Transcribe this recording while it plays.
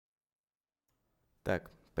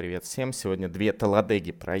Так, привет всем. Сегодня две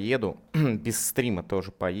Талладеги проеду. Без стрима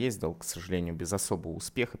тоже поездил, к сожалению, без особого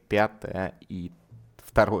успеха. Пятое и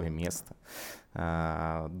второе место.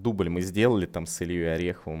 Дубль мы сделали там с Ильей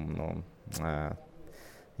Ореховым, но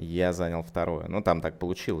я занял второе. Ну, там так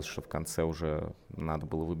получилось, что в конце уже надо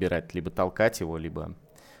было выбирать либо толкать его, либо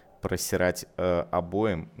просирать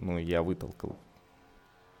обоим. Ну, я вытолкал,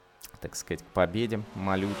 так сказать, к победе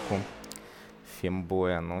малютку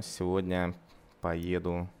фембоя. Но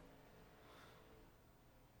поеду...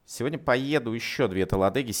 Сегодня поеду еще две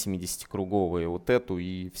Талладеги 70-круговые, вот эту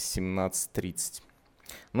и в 17:30.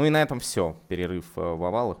 Ну и на этом все. Перерыв в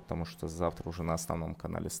овалах, потому что завтра уже на основном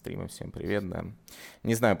канале стрима. Всем привет, да.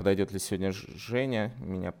 Не знаю, подойдет ли сегодня Женя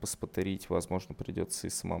меня поспотерить. Возможно, придется и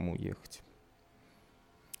самому ехать.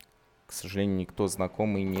 К сожалению, никто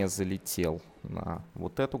знакомый не залетел на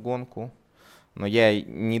вот эту гонку. Но я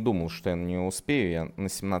не думал, что я на нее успею. Я на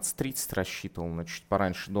 17:30 рассчитывал, но чуть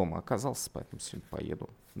пораньше дома оказался, поэтому сегодня поеду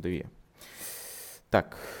две.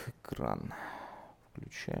 Так, экран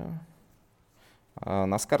включаю.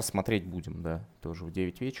 Наскар смотреть будем, да, тоже в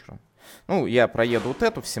 9 вечера. Ну, я проеду вот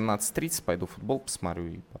эту в 17:30, пойду футбол посмотрю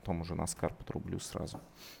и потом уже Наскар подрублю сразу.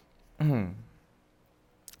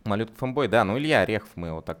 Малютка фембой, да, ну Илья Орехов мы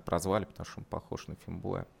его так прозвали, потому что он похож на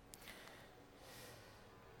фембоя.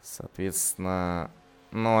 Соответственно,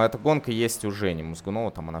 но эта гонка есть у Жени Мозгунова,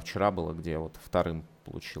 там она вчера была, где вот вторым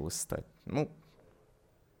получилось стать. Ну,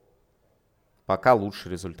 пока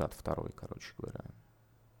лучший результат второй, короче говоря.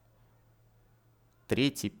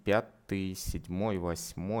 Третий, пятый, седьмой,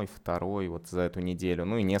 восьмой, второй вот за эту неделю.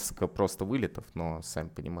 Ну и несколько просто вылетов, но, сами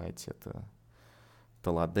понимаете, это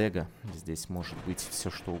Талладега. Здесь может быть все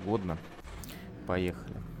что угодно.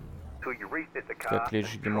 Поехали. Как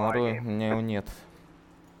лечь геморрой? У меня его нет.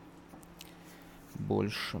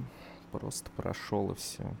 Больше. Просто прошел и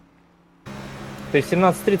все. Ты в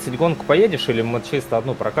 17:30 гонку поедешь или мы чисто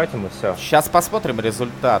одну прокатим и все? Сейчас посмотрим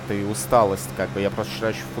результаты и усталость. Как бы я просто вчера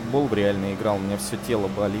еще в футбол реально играл, у меня все тело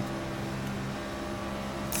болит.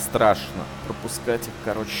 Страшно пропускать их.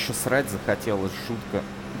 Короче, еще срать захотелось жутко.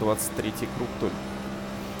 23-й круг только.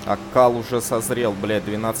 А кал уже созрел, блядь,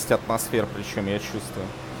 12 атмосфер, причем я чувствую.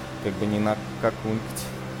 Как бы не на какунькать.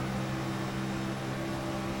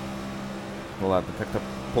 Ладно, как-то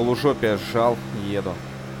полужопие сжал, еду.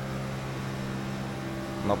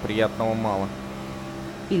 Но приятного мало.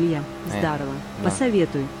 Илья, здорово. да.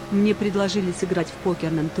 Посоветуй. Мне предложили сыграть в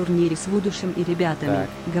покерном турнире с Вудушем и ребятами. Так.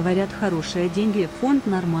 Говорят, хорошие деньги, фонд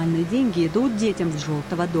нормальные деньги идут детям с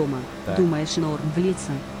желтого дома. Так. Думаешь, норм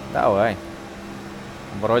влиться? Давай.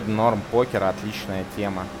 Вроде норм покера, отличная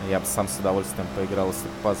тема. Я бы сам с удовольствием поиграл, если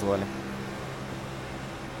бы позвали.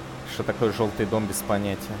 Что такое желтый дом, без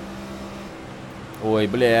понятия. Ой,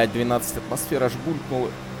 блядь, 12 атмосфер аж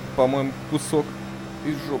булькнуло. По-моему, кусок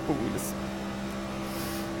из жопы вылез.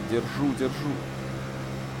 Держу.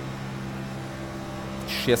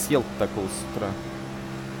 Я съел такого с утра.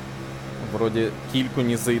 Вроде кильку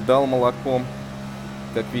не заедал молоком,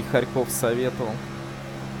 как Вихарьков советовал.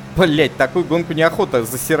 Блять, такую гонку неохота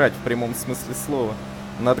засирать в прямом смысле слова.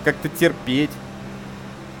 Надо как-то терпеть.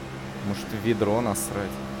 Может, в ведро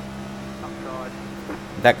насрать.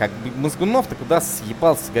 Да, как Мозгунов-то куда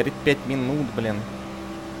съебался? Горит 5 минут, блин.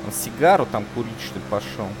 Он сигару там курить, что ли,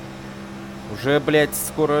 пошел? Уже, блядь,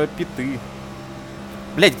 скоро питы.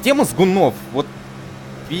 Блядь, где Мозгунов? Вот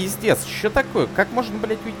пиздец, что такое? Как можно,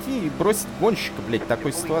 блядь, уйти и бросить гонщика, блядь, в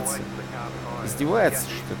такой ситуации? Издевается,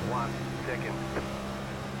 что ли?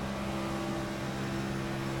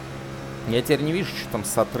 Я теперь не вижу, что там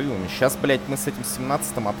с отрывами. Сейчас, блядь, мы с этим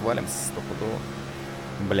 17-м отвалимся стопудово.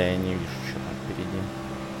 Бля, я не вижу, что там впереди.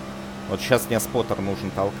 Вот сейчас мне споттер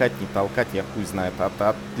нужен толкать, не толкать, я хуй знает.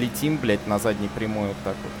 Отлетим, блядь, на задней прямой вот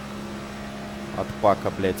так вот. От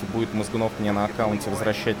пака, блядь. И будет Мозгунов мне на аккаунте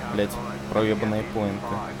возвращать, блядь, проебанные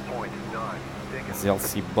поинты. Взял,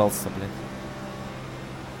 съебался, блядь.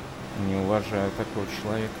 Не уважаю такого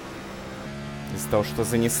человека. Из-за того, что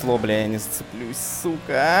занесло, бля, я не зацеплюсь,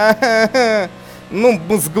 сука. Ну,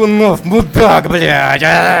 Мозгунов, мудак,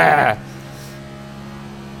 блядь.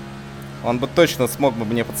 Он бы точно смог бы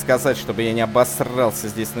мне подсказать, чтобы я не обосрался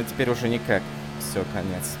здесь, но теперь уже никак. Все,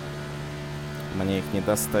 конец. Мне их не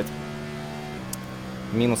достать.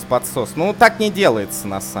 Минус подсос. Ну, так не делается,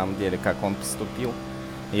 на самом деле, как он поступил.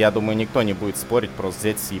 Я думаю, никто не будет спорить, просто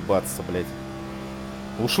взять съебаться, блядь.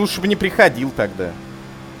 Уж лучше бы не приходил тогда.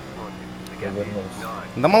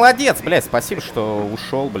 Да молодец, блядь, спасибо, что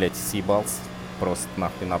ушел, блядь, съебался. Просто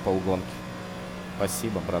нахуй на полгонки.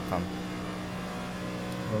 Спасибо, братан.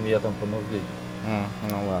 Ну, я там по нужде.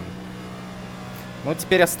 Ну ладно. Ну,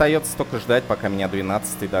 теперь остается только ждать, пока меня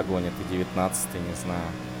 12-й догонит и 19-й, не знаю.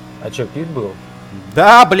 А чё, пит был?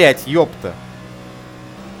 Да, блядь, ёпта.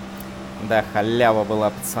 Да, халява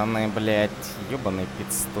была, пацаны, блядь. Ёбаный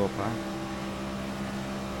пит-стоп, а.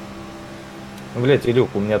 Блять,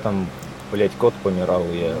 Илюх, у меня там, блять, кот помирал,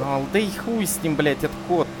 я... Ну, да и хуй с ним, блядь, этот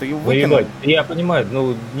кот. Ты его Ну, выкинул? ебать, я понимаю,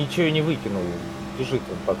 ну, ничего и не выкинул. Лежит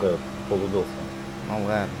он пока полудохлый. Ну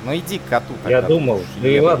ладно. Ну иди к коту тогда. Я ты думал, будешь да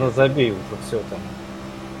и ебать. ладно, забей уже, все там.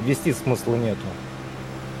 Вести смысла нету.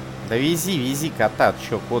 Да вези кота,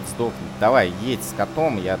 чё, кот сдохнет. Давай, едь с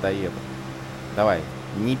котом, я доеду. Давай,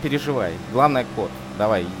 не переживай. Главное, кот.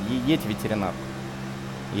 Давай, едь в ветеринар.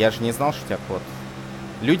 Я же не знал, что у тебя кот.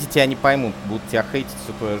 Люди тебя не поймут, будут тебя хейтить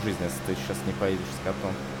всю твою жизнь, если ты сейчас не поедешь с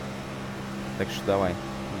котом. Так что давай,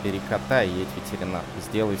 бери кота и едь в ветеринар.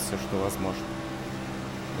 Сделай все, что возможно.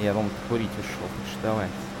 Я думал, ты курить ушел, так что давай.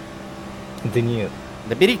 Да нет.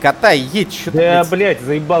 Да бери кота и едь, что ты, Да, блядь. блядь,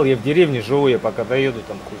 заебал, я в деревне живу, я пока доеду,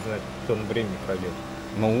 там хуй знает, кто на времени пройдет.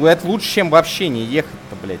 Ну, это лучше, чем вообще не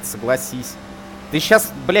ехать-то, блядь, согласись. Ты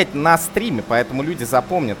сейчас, блядь, на стриме, поэтому люди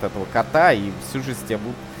запомнят этого кота и всю жизнь тебя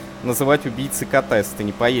будут называть убийцей кота, если ты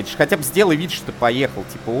не поедешь. Хотя бы сделай вид, что ты поехал,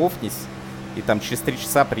 типа офнись, и там через 3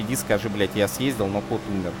 часа приди, скажи, блядь, я съездил, но кот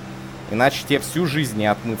умер. Иначе тебе всю жизнь не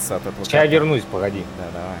отмыться от этого Сейчас кота. вернусь, погоди. Да,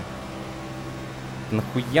 давай.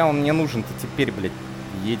 Нахуя он мне нужен-то теперь, блядь?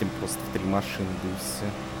 Едем просто в 3 машины, да и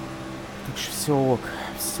все. Так что все ок,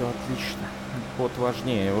 все отлично. Кот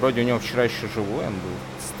важнее. Вроде у него вчера еще живой он был.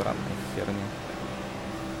 Странная херня.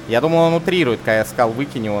 Я думал, он утрирует, когда я сказал,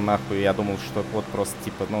 выкинь его нахуй. Я думал, что кот просто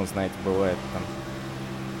типа, ну, знаете, бывает там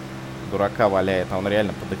дурака валяет, а он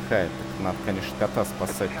реально подыхает. Так надо, конечно, кота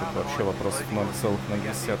спасать. Тут вообще вопросов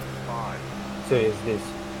 0,0. Все, я здесь.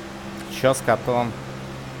 Чё с котом?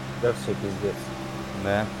 Да, все, пиздец.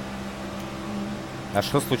 Да. А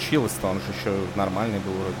что случилось-то? Он же еще нормальный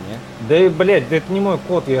был вроде, не? Да и, блядь, да это не мой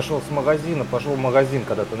кот, я шел с магазина, пошел в магазин,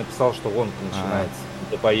 когда ты написал, что гонка начинается.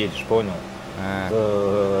 Ты поедешь, понял?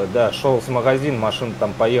 Да, шел с магазина, машина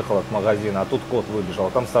там поехала от магазина, а тут кот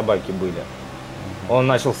выбежал, там собаки были. Он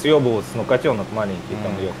начал съебываться, ну котенок маленький,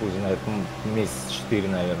 там я хуй знает, месяц 4,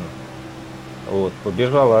 наверное. Вот,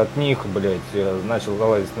 побежала от них, блядь, начал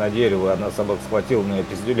залазить на дерево, одна собака схватила меня,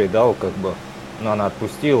 пиздюлей дал, как бы, но она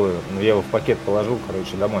отпустила, но я его в пакет положил,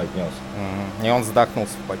 короче, домой отнес. И он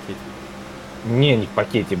задохнулся в пакете. Не в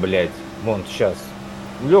пакете, блядь, вон сейчас.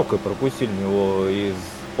 Легкой прокусили у него из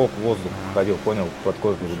воздух ходил, понял, под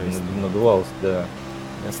кожу надувался, да.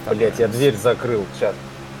 Блядь, я дверь закрыл, сейчас.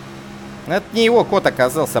 Это не его кот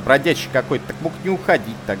оказался, а бродячий какой-то. Так мог не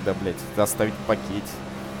уходить тогда, блядь, оставить в пакете.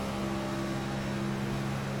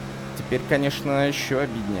 Теперь, конечно, еще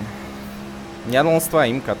обиднее. Я думал, с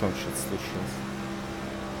твоим котом что-то случилось.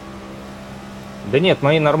 Да нет,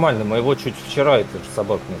 мои нормальные, моего чуть вчера эта же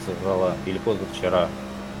собака мне сожрала, или позавчера.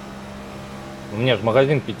 У меня же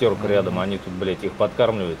магазин пятерка рядом, они тут, блядь, их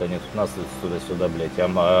подкармливают, они тут нас туда-сюда, блядь,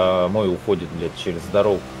 а мой уходит, блядь, через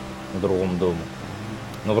дорогу к другому дому.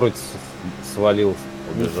 Ну, вроде свалился,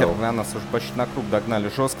 убежал. Нихера, нас уже почти на круг догнали.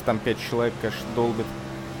 Жестко там 5 человек, конечно, долбит.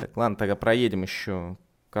 Так, ладно, тогда проедем еще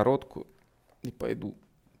короткую и пойду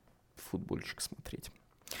футбольчик смотреть.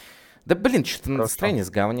 Да, блин, что-то настроение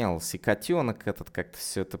сговнялось. И котенок этот, как-то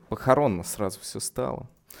все это похоронно сразу все стало.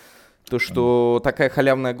 То, что такая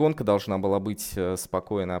халявная гонка должна была быть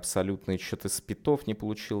спокойно, абсолютно, и что-то с питов не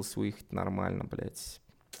получилось выехать нормально, блядь.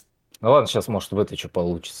 Ну ладно, сейчас, может, в этой что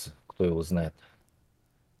получится, кто его знает.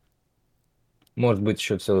 Может быть,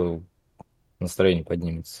 еще все настроение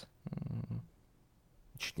поднимется.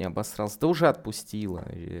 Чуть не обосрался. Да уже отпустила.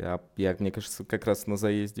 Я, мне кажется, как раз на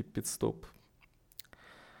заезде пит-стоп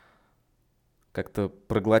как-то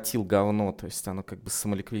проглотил говно, то есть оно как бы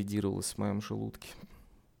самоликвидировалось в моем желудке.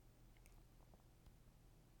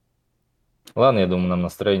 Ладно, я думаю, нам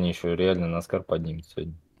настроение еще реально Наскар поднимет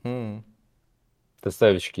сегодня. Ты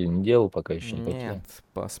ставочки не делал пока еще никакие? Нет,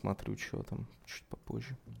 посмотрю, что там чуть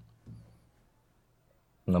попозже.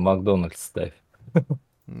 На Макдональдс ставь.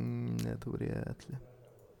 Это вряд ли.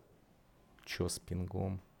 Чё с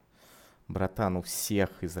пингом? Братан, у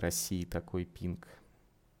всех из России такой пинг.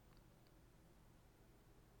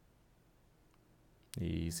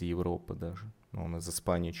 И из Европы даже. Он из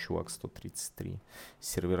Испании, чувак, 133.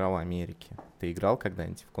 Сервера в Америке. Ты играл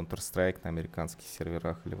когда-нибудь в Counter-Strike на американских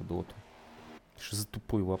серверах или в Доту? Что за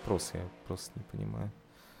тупой вопрос, я просто не понимаю.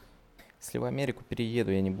 Если в Америку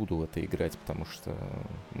перееду, я не буду в это играть, потому что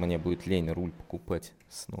мне будет лень руль покупать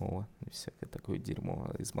снова. И всякое такое дерьмо.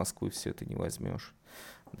 А из Москвы все это не возьмешь.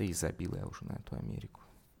 Да и забил я уже на эту Америку.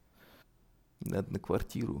 Надо на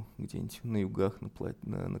квартиру где-нибудь на югах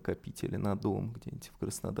накопить или на дом где-нибудь в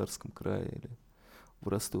Краснодарском крае или в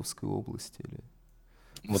Ростовской области или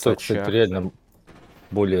в Вот это, кстати, Сочах. реально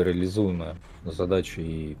более реализуемая задача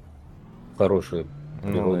и хорошая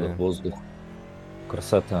природа, да. воздух,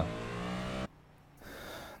 красота.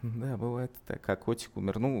 Да, бывает так. А котик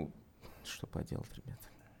умер. Ну, что поделать, ребят.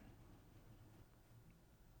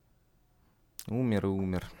 Умер и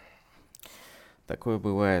умер. Такое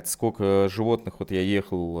бывает. Сколько животных. Вот я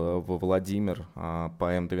ехал во Владимир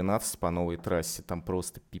по М12, по новой трассе. Там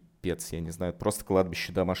просто пипец, я не знаю. Просто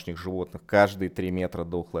кладбище домашних животных. Каждые 3 метра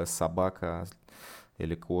дохлая собака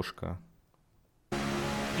или кошка.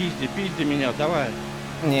 Пизди меня, давай.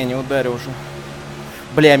 Не ударю уже.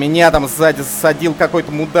 Бля, меня там сзади засадил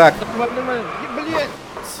какой-то мудак. Блядь!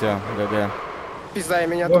 Все, ГГ. Пизда, и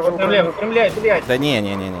меня тоже Выпрямляй, блядь. Да не,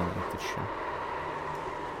 ты чё.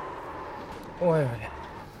 Ой, бля.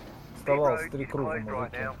 Оставалось 3 круга,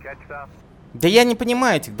 мужики. Да я не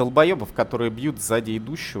понимаю этих долбоебов, которые бьют сзади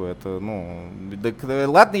идущего. Это, ну...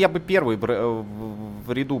 Ладно, я бы первый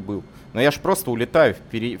в ряду был. Но я ж просто улетаю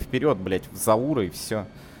вперед, блядь, в Заура и все.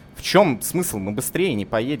 В чем смысл? Мы быстрее не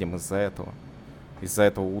поедем из-за этого. Из-за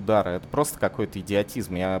этого удара. Это просто какой-то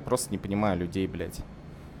идиотизм. Я просто не понимаю людей, блядь.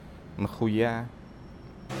 Нахуя?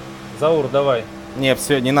 Заур, давай. Не,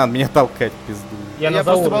 все, не надо меня толкать, пизду. Я на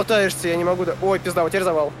просто Заура. болтаешься, я не могу... Ой, пизда, вот теперь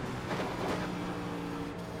завал.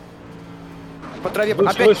 По траве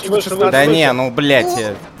опять 16. Да не, ну,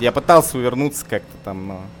 блядь, я пытался увернуться как-то там,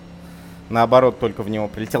 но... Наоборот, только в него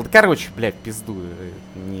прилетел. Да, короче, блядь, пизду.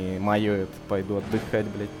 Не мое это. Пойду отдыхать,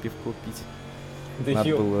 блядь, пивко пить. Да Надо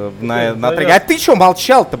ё- было Да, на треке. А ты чё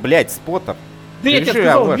молчал-то, блядь, споттер? Да я тебе Держи,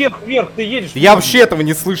 сказал, Аваш. вверх, ты едешь. Я вообще этого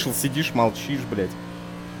не слышал. Сидишь, молчишь, блядь.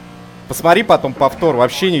 Посмотри потом повтор.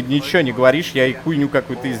 Вообще ничего не говоришь. Я и хуйню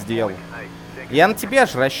какую-то сделал. Я на тебя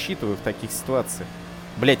же рассчитываю в таких ситуациях.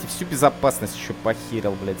 Блядь, и всю безопасность еще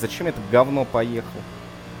похерил, блядь. Зачем это говно поехал?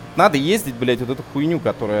 Надо ездить, блядь, вот эту хуйню,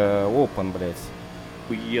 которая open, блядь.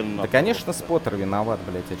 Охуенно. Да, конечно, споттер виноват,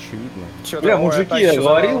 блядь, очевидно. Чё Бля, там, ой, мужики, опять я всё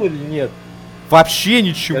говорил завал. или нет? Вообще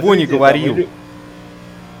ничего не Скажите, говорил. там, или-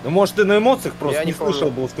 Ну, может, ты на эмоциях просто Я не не помню.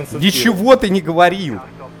 слышал, был сконцентрирован. Ничего ты не говорил.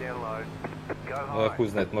 А хуй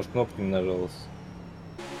знает, может, кнопка не нажалась.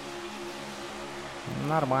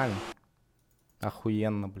 Нормально.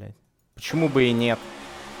 Охуенно, блядь. Почему бы и нет?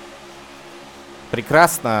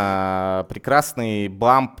 Прекрасный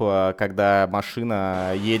бамп, когда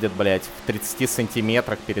машина едет, блядь, в 30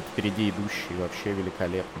 сантиметрах впереди идущей. Вообще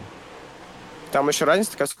великолепно. Там еще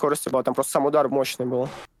разница такая скорости была, там просто сам удар мощный был.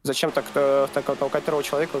 Зачем так толкать второго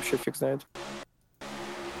человека, вообще фиг знает.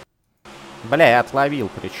 Бля, я отловил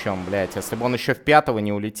причем, блядь. Если бы он еще в пятого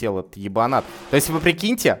не улетел, это ебанат. То есть вы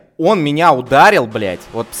прикиньте, он меня ударил, блядь.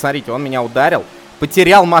 Вот посмотрите, он меня ударил.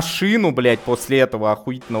 Потерял машину, блядь, после этого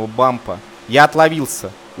охуительного бампа. Я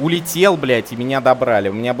отловился. Улетел, блядь, и меня добрали.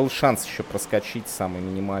 У меня был шанс еще проскочить, самый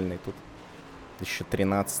минимальный тут. Еще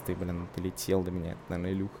 13-й, блин, долетел до меня. Это,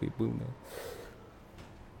 наверное, Илюха и был, блядь.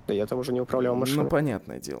 Да я там уже не управлял машиной. Ну,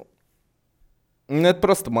 понятное дело. Ну, это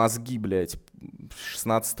просто мозги, блядь.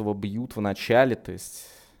 16-го бьют в начале, то есть...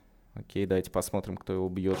 Окей, давайте посмотрим, кто его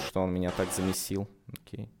бьет, что он меня так замесил.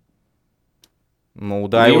 Окей. Ну,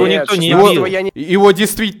 да, Его Нет, никто не 16-го бил. я не... Его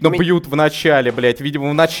действительно бьют в начале, блядь. Видимо,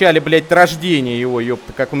 в начале, блядь, рождения его,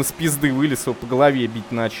 ёпта. Как он из пизды вылез, его по голове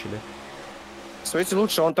бить начали. Смотрите,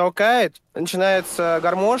 лучше он толкает, начинается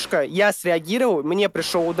гармошка, я среагировал, мне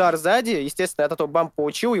пришел удар сзади, естественно, я от этого бамп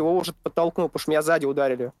получил, его уже подтолкнул, потому что меня сзади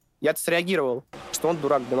ударили. Я-то среагировал, что он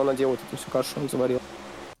дурак, да, но наделал эту всю кашу, он заварил.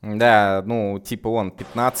 Да, ну, типа он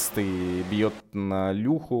 15-й бьет на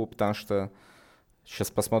Люху, потому что...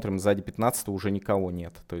 Сейчас посмотрим, сзади 15-го уже никого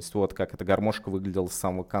нет. То есть вот как эта гармошка выглядела с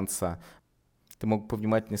самого конца. Ты мог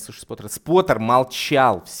повнимательнее слушать Споттера. Споттер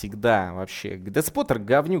молчал всегда вообще. Да Споттер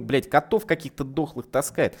говнюк, блядь, котов каких-то дохлых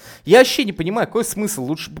таскает. Я вообще не понимаю, какой смысл.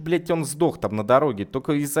 Лучше бы, блядь, он сдох там на дороге.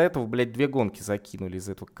 Только из-за этого, блядь, 2 гонки закинули.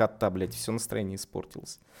 Из-за этого кота, блядь, все настроение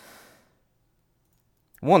испортилось.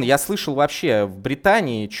 Вон, я слышал вообще в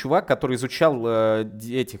Британии чувак, который изучал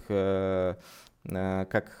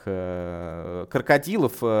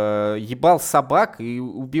крокодилов, ебал собак и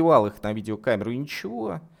убивал их на видеокамеру. И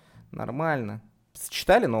ничего, нормально.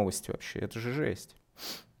 Читали новости вообще? Это же жесть.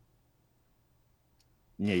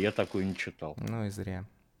 Не, я такую не читал. Ну и зря.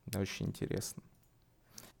 Очень интересно.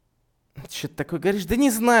 Что ты такое говоришь? Да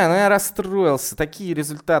не знаю, но я расстроился. Такие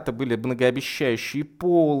результаты были многообещающие. И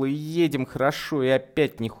пол, и едем хорошо, и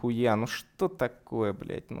опять нихуя. Ну что такое,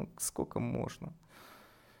 блядь? Ну сколько можно?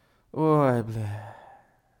 Ой, бля.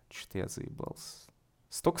 Что-то я заебался.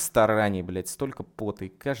 Столько стараний, блядь, столько пота, и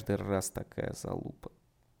каждый раз такая залупа.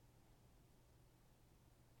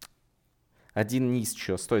 Один низ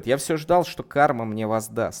что стоит. Я все ждал, что карма мне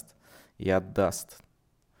воздаст и отдаст.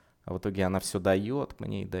 А в итоге она все дает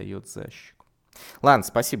мне и дает защику. Ладно,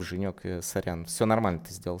 спасибо, Женек, сорян. Все нормально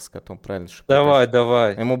ты сделал с котом, правильно? Давай,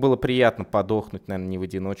 давай. Ему было приятно подохнуть, наверное, не в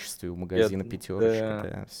одиночестве у магазина «Пятерочка», да.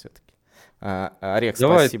 да, все-таки. Орех,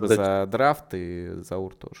 Давай спасибо тогда. за драфт, и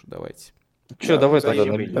Заур тоже, давайте. Че, Да, давай тогда.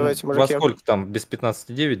 взаимно. Давайте, Во мужики. сколько там? Без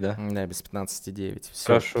 15,9, да? Да, без 15,9. Все,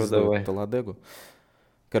 Хорошо, давай. Таладегу.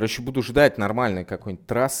 Короче, буду ждать нормальной какой-нибудь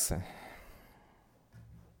трассы.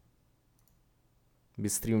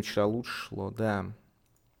 Без стрима вчера лучше шло, да.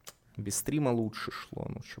 Без стрима лучше шло,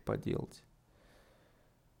 ну что поделать.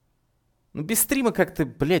 Ну, без стрима как-то,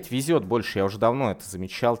 блядь, везет больше. Я уже давно это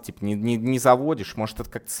замечал. Типа, не заводишь. Может, это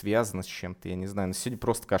как-то связано с чем-то, я не знаю. Но сегодня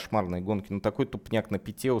просто кошмарные гонки. Ну, такой тупняк на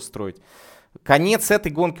пяте устроить. Конец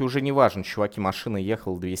этой гонки уже не важен. Чуваки, машина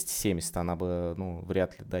ехала 270. Она бы, ну,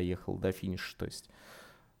 вряд ли доехала до финиша. То есть,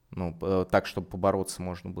 ну, так, чтобы побороться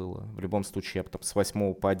можно было. В любом случае, я потом с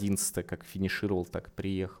 8 по 11 как финишировал, так и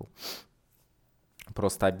приехал.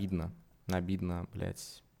 Просто обидно. Обидно,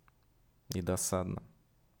 блядь. И досадно.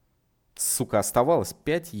 Сука, оставалось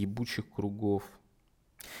 5 ебучих кругов.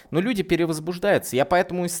 Но люди перевозбуждаются. Я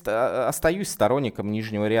поэтому и остаюсь сторонником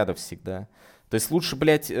нижнего ряда всегда. То есть лучше,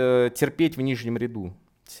 блядь, терпеть в нижнем ряду.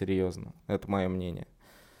 Серьезно. Это мое мнение.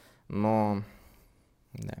 Но,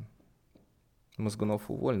 да.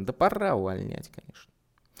 Мозгунов уволен. Да пора увольнять, конечно.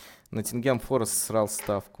 Ноттингем Форест срал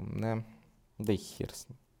ставку. Да, да и хер с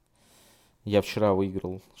ним. Я вчера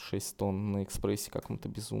выиграл 6 тонн на экспрессе каком-то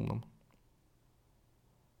безумном.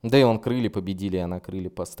 Да и он крылья победили, я на крылья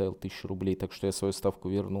поставил 1000 рублей, так что я свою ставку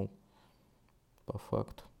вернул. По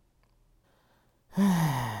факту.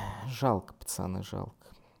 Жалко, пацаны, жалко.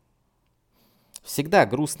 Всегда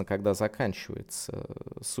грустно, когда заканчивается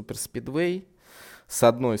суперспидвей, с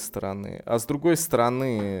одной стороны, а с другой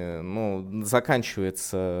стороны, ну,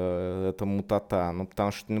 заканчивается эта мутата, ну,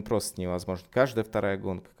 потому что ну, просто невозможно. Каждая вторая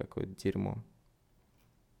гонка какое-то дерьмо.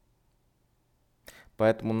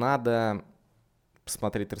 Поэтому надо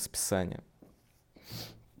посмотреть расписание.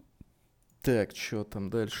 Так, что там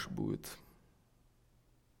дальше будет?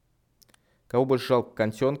 Кого больше жалко,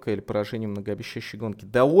 Контенка или поражение многообещающей гонки?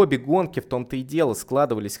 Да обе гонки в том-то и дело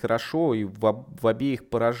складывались хорошо, и в обеих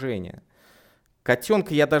поражения.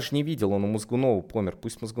 Котенка я даже не видел, он у Мозгунова помер.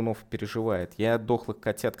 Пусть Мозгунов переживает. Я дохлых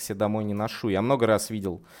котят к себе домой не ношу. Я много раз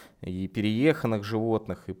видел и перееханных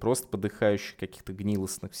животных, и просто подыхающих каких-то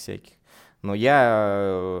гнилостных всяких. Но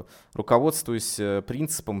я руководствуюсь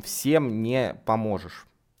принципом «всем не поможешь».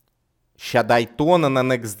 Ща Дайтона на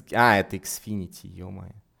Next... А, это Xfinity,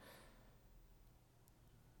 ё-моё.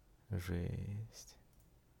 Жесть.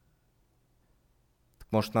 Так,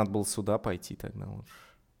 может, надо было сюда пойти тогда лучше?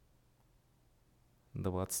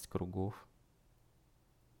 20 кругов.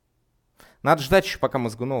 Надо ждать еще, пока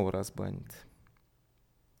Мозгунова разбанит.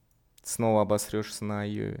 Снова обосрешься на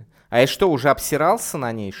Айове. А я что, уже обсирался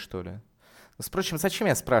на ней, что ли? Ну, впрочем, зачем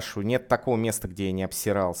я спрашиваю? Нет такого места, где я не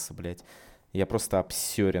обсирался, блядь. Я просто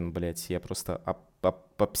обсерен, блядь. Я просто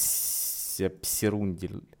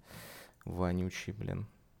обсерундель вонючий, блин.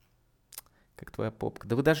 Как твоя попка.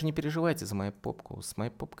 Да вы даже не переживайте за мою попку. С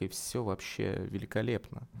моей попкой все вообще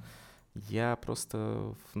великолепно. Я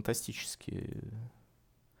просто фантастически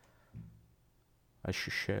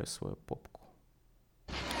ощущаю свою попку.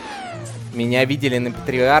 Меня видели на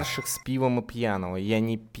Патриарших с пивом и пьяного. Я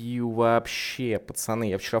не пью вообще, пацаны.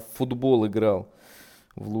 Я вчера в футбол играл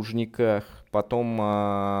в Лужниках. Потом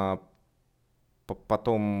по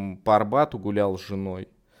Арбату гулял с женой.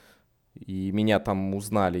 И меня там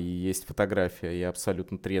узнали, и есть фотография. Я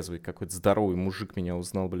абсолютно трезвый, какой-то здоровый мужик меня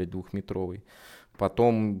узнал, блядь, 2-метровый.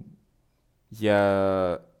 Потом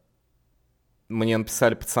мне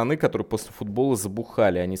написали пацаны, которые после футбола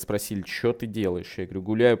забухали. Они спросили, что ты делаешь? Я говорю,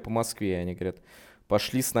 гуляю по Москве. Они говорят,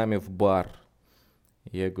 пошли с нами в бар.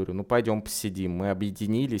 Я говорю, ну пойдем посидим. Мы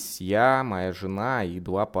объединились, я, моя жена и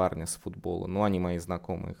 2 парня с футбола. Ну, они мои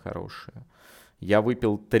знакомые, хорошие. Я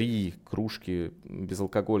выпил 3 кружки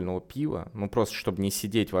безалкогольного пива. Ну, просто чтобы не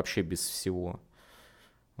сидеть вообще без всего.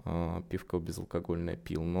 Пивко безалкогольное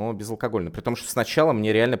пил, но безалкогольное. При том, что сначала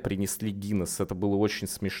мне реально принесли Гиннес. Это было очень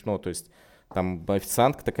смешно. То есть там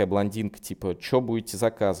официантка такая блондинка, типа, что будете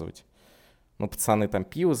заказывать? Ну, пацаны там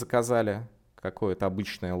пиво заказали, какое-то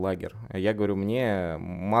обычное лагер. А я говорю, мне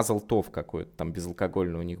Мазалтов какой-то, там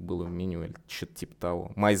безалкогольное у них было в меню, или что-то типа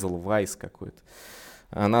того. Майзел Вайс какой-то.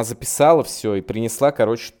 Она записала все и принесла,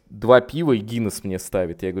 короче, 2 пива и Гиннес мне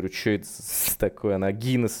ставит. Я говорю, что это такое? Она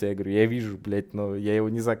Гиннес. Я говорю, я вижу, блядь, но я его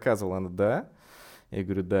не заказывал. Она, да? Я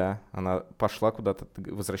говорю, да. Она пошла куда-то,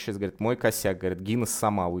 возвращается, говорит, мой косяк. Говорит, Гиннес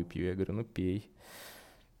сама выпью. Я говорю, ну пей.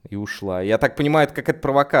 И ушла. Я так понимаю, это какая-то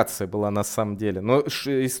провокация была на самом деле. Но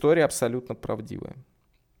история абсолютно правдивая.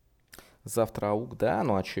 Завтра аук, да?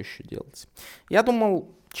 Ну а что еще делать? Я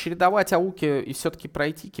думал чередовать ауки и все-таки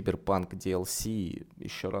пройти Киберпанк DLC,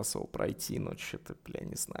 еще раз его пройти, но что-то, бля,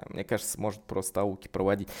 не знаю. Мне кажется, может просто ауки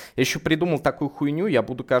проводить. Я еще придумал такую хуйню, я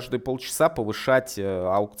буду каждые полчаса повышать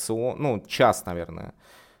аукцион, ну, час, наверное,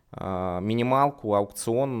 минималку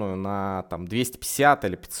аукционную на там 250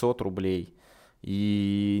 или 500 рублей.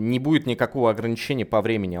 И не будет никакого ограничения по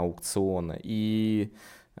времени аукциона. И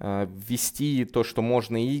ввести то, что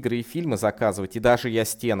можно и игры, и фильмы заказывать. И даже я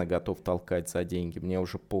стены готов толкать за деньги. Мне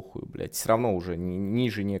уже похуй, блядь. Все равно уже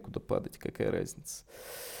ниже некуда падать. Какая разница.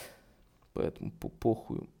 Поэтому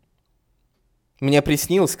похуй. Мне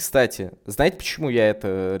приснилось, кстати, знаете, почему я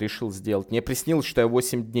это решил сделать? Мне приснилось, что я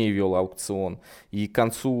 8 дней вел аукцион, и к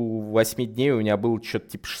концу 8 дней у меня было что-то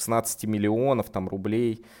типа 16 миллионов там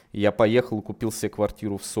рублей, и я поехал и купил себе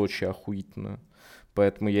квартиру в Сочи охуительную.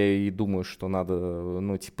 Поэтому я и думаю, что надо,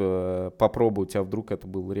 ну, типа, попробовать, а вдруг это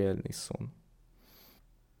был реальный сон.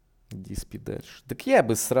 Иди спи дальше. Так я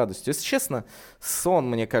бы с радостью. Если честно, сон,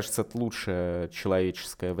 мне кажется, это лучшее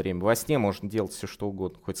человеческое время. Во сне можно делать все, что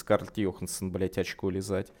угодно. Хоть Скарлетт Йоханссон, блядь, очко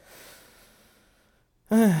лизать.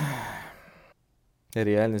 Эх.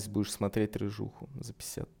 Реальность будешь смотреть рыжуху за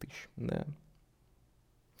 50 тысяч. Да.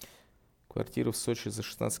 Квартира в Сочи за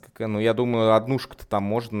 16 кк. Ну, я думаю, однушку-то там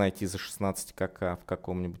можно найти за 16 кк в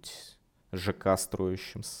каком-нибудь ЖК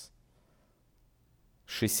строящем.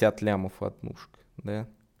 60 лямов однушка, да?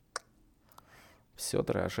 Все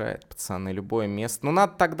дорожает, пацаны, любое место. Ну,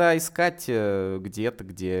 надо тогда искать где-то,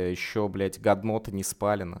 где еще, блядь, годнота не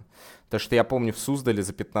спалено. Потому что я помню, в Суздале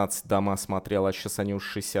за 15 дома смотрел, а сейчас они уж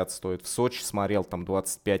 60 стоят. В Сочи смотрел, там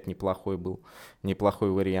 25 неплохой был.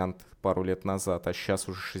 Неплохой вариант пару лет назад, а сейчас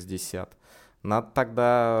уже 60. Надо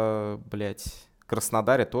тогда, блядь, в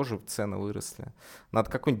Краснодаре тоже цены выросли.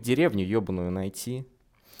 Надо какую-нибудь деревню ебаную найти.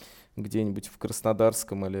 Где-нибудь в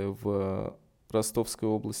Краснодарском или в Ростовской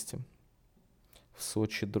области. В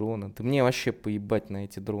Сочи дроны. Да мне вообще поебать на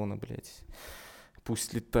эти дроны, блядь.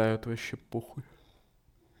 Пусть летают, вообще похуй.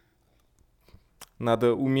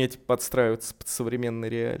 Надо уметь подстраиваться под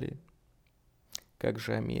современные реалии. Как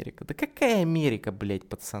же Америка? Да какая Америка, блядь,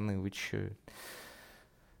 пацаны, вы чё?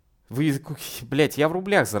 Вы, блядь, я в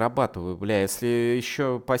рублях зарабатываю, бля. Если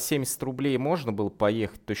еще по 70 рублей можно было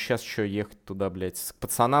поехать, то сейчас что ехать туда, блядь? К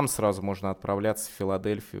пацанам сразу можно отправляться в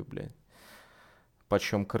Филадельфию, блядь.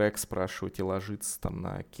 Почем крэк спрашивать и ложиться там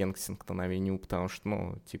на Кенсингтон-авеню, потому что,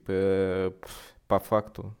 ну, типа, по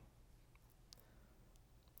факту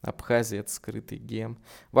Абхазия — это скрытый гем.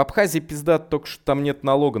 В Абхазии пизда только что там нет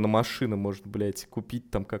налога на машины, может, блядь, купить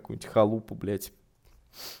там какую-нибудь халупу, блядь.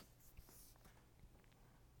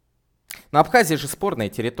 Но Абхазия же спорная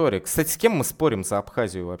территория. Кстати, с кем мы спорим за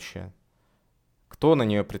Абхазию вообще? Кто на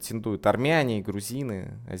нее претендует? Армяне,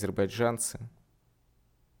 грузины, азербайджанцы?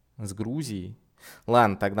 С Грузией?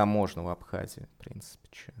 Ладно, тогда можно в Абхазии, в принципе,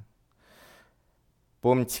 чё.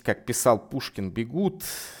 Помните, как писал Пушкин, бегут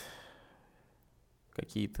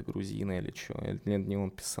какие-то грузины или что? Или нет, не он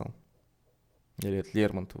писал. Или это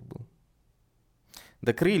Лермонтов был.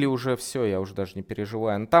 Докрыли уже все, я уже даже не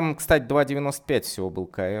переживаю. Ну, там, кстати, 2.95 всего был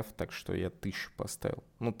КФ, так что я 1000 поставил.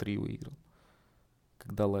 Ну, 3 выиграл.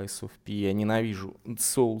 Когда Lies of P. Я ненавижу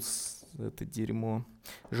Souls, это дерьмо.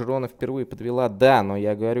 Жирона впервые подвела. Да, но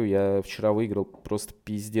я говорю, я вчера выиграл просто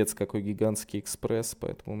пиздец какой гигантский экспресс,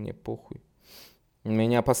 поэтому мне похуй. У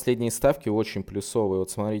меня последние ставки очень плюсовые. Вот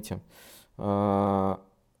смотрите.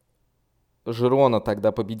 Жирона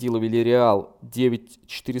тогда победила Вильяреал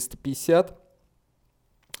 9.450.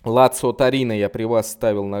 Лацио Торино я при вас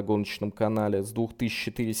ставил на гоночном канале с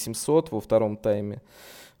 2400 во втором тайме.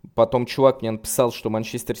 Потом чувак мне написал, что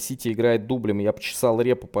Манчестер Сити играет дублем. Я почесал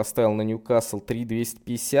репу, поставил на Ньюкасл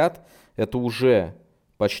 3.250. Это уже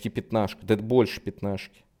почти пятнашка. Да это больше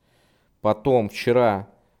пятнашки. Потом вчера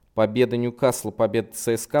победа Ньюкасла, победа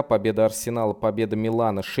ЦСКА, победа Арсенала, победа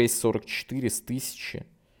Милана 6.44 с 1000.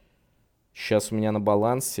 Сейчас у меня на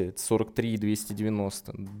балансе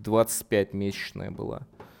 43.290. 25 месячная была.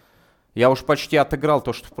 Я уж почти отыграл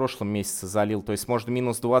то, что в прошлом месяце залил. То есть можно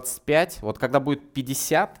минус 25. Вот когда будет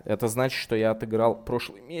 50, это значит, что я отыграл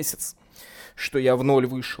прошлый месяц. Что я в ноль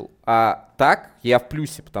вышел. А так я в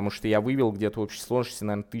плюсе, потому что я вывел где-то в общей сложности,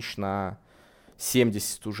 наверное,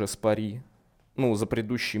 1070 уже с пари. Ну, за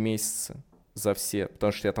предыдущие месяцы. За все.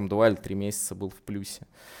 Потому что я там 2 или 3 месяца был в плюсе.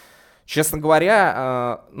 Честно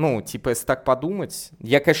говоря, ну, типа, если так подумать,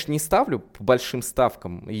 я, конечно, не ставлю по большим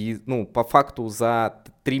ставкам. И, ну, по факту за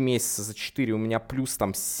 3 месяца, за 4 у меня плюс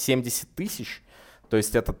там 70 тысяч. То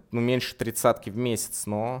есть это, ну, меньше 30-ки в месяц,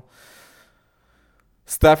 но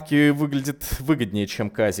Ставки выглядят выгоднее, чем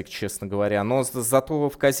казик, честно говоря. Но зато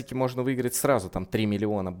в казике можно выиграть сразу, там 3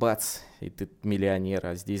 миллиона, бац, и ты миллионер.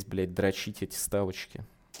 А здесь, блядь, дрочить эти ставочки.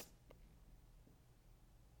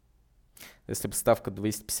 Если бы ставка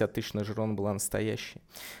 250 тысяч на Жирон была настоящей.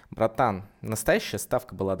 Братан, настоящая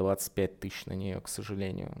ставка была 25 тысяч на нее, к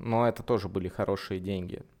сожалению. Но это тоже были хорошие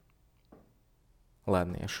деньги.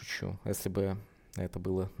 Ладно, я шучу. Если бы это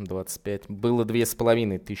было 25, было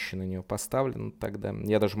 2500 на нее поставлено тогда.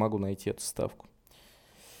 Я даже могу найти эту ставку.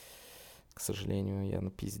 К сожалению, я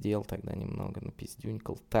напиздел тогда немного,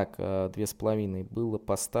 напиздюнькал. Так, 2,5 было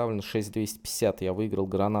поставлено, 6250 я выиграл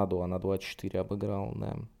Гранаду, а на 24 обыграл,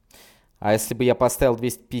 да. А если бы я поставил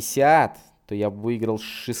 250, то я бы выиграл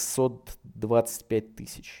 625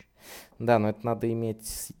 тысяч. Да, но это надо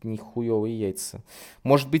иметь нихуевые яйца.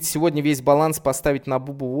 Может быть, сегодня весь баланс поставить на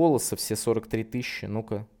Бубу Волоса, все 43 тысячи.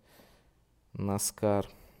 Ну-ка, Наскар.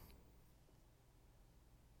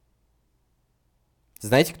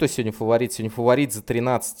 Знаете, кто сегодня фаворит? Сегодня фаворит за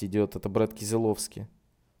 13 идет. Это Брэд Кизеловский.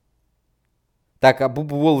 Так, а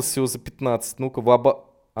Бубу Волос всего за 15. Ну-ка,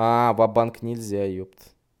 ва-банк нельзя,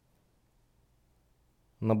 ёпт.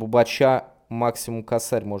 На Бубача максимум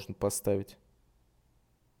косарь можно поставить.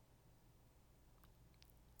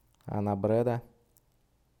 А на Брэда?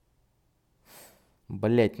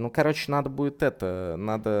 Блять, ну, короче, надо будет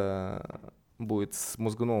с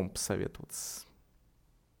Мозгуновым посоветоваться.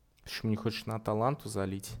 Почему не хочешь на Аталанту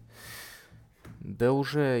залить? Да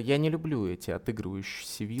уже, я не люблю эти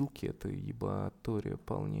отыгрывающиеся вилки, это ебатория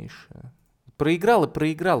полнейшая. Проиграл и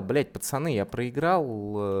проиграл, блять, пацаны, я проиграл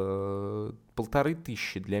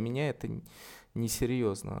 1500. Для меня это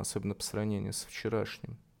несерьезно, особенно по сравнению с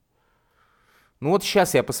вчерашним. Ну вот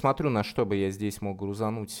сейчас я посмотрю, на что бы я здесь мог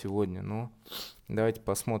грузануть сегодня. Ну, давайте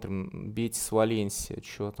посмотрим. Бетис, Валенсия,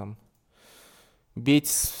 что там?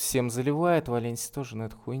 Бетис всем заливает, Валенсия тоже, но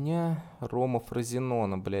это хуйня. Рома,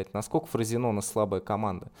 Фразенона, блядь. Насколько Фразенона слабая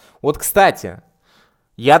команда? Вот, кстати,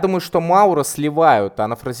 я думаю, что Маура сливают, а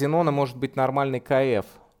на Фразенона может быть нормальный КФ.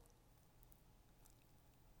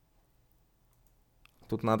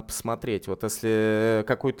 Тут надо посмотреть. Вот если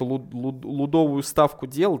какую-то лудовую ставку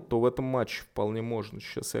делать, то в этом матче вполне можно.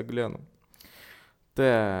 Сейчас я гляну.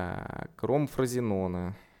 Так, Ром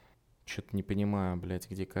Фразенона. Что-то не понимаю, блядь,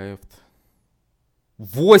 где КФ-то.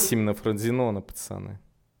 8 на Фразенона, пацаны.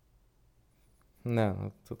 Да,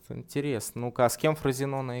 вот это интересно. Ну-ка, а с кем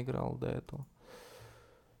Фразенона играл до этого?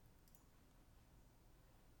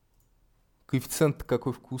 Коэффициент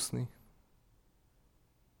какой вкусный.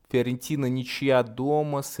 Фиорентина ничья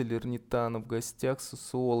дома, Салернитана в гостях,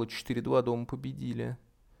 Сассуоло 4-2 дома победили.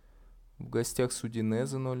 В гостях с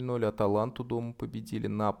Удинезе 0-0, Аталанту дома победили,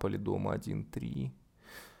 Наполи дома 1-3.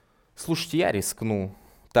 Слушайте, я рискну.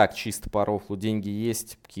 Так, чисто по рофлу, деньги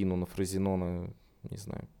есть, кину на Фразенона, не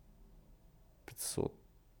знаю, 500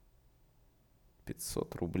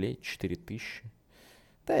 рублей, 4000.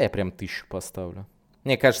 Да, я прям 1000 поставлю.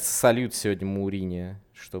 Мне кажется, сольют сегодня Мауриньо,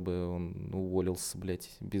 чтобы он уволился, блядь,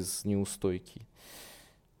 без неустойки.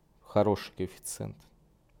 Хороший коэффициент.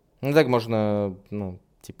 Ну, так можно, ну,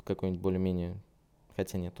 типа какой-нибудь более-менее...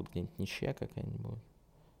 Хотя нет, тут где-нибудь ничья какая-нибудь.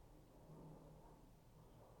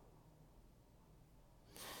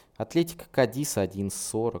 Атлетика Кадиса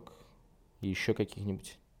 1.40. И еще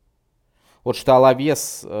каких-нибудь. Вот что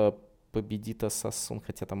Алавес победит Ассасун,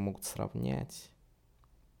 хотя там могут сравнять.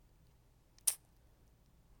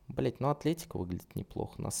 Блять, ну Атлетика выглядит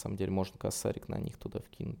неплохо. На самом деле можно косарик на них туда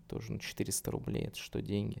вкинуть. Тоже на 400 рублей. Это что,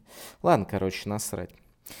 деньги? Ладно, короче, насрать.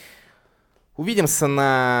 Увидимся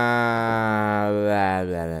на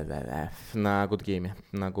Гудгейме.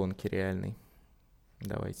 На гонке реальной.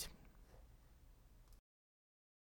 Давайте.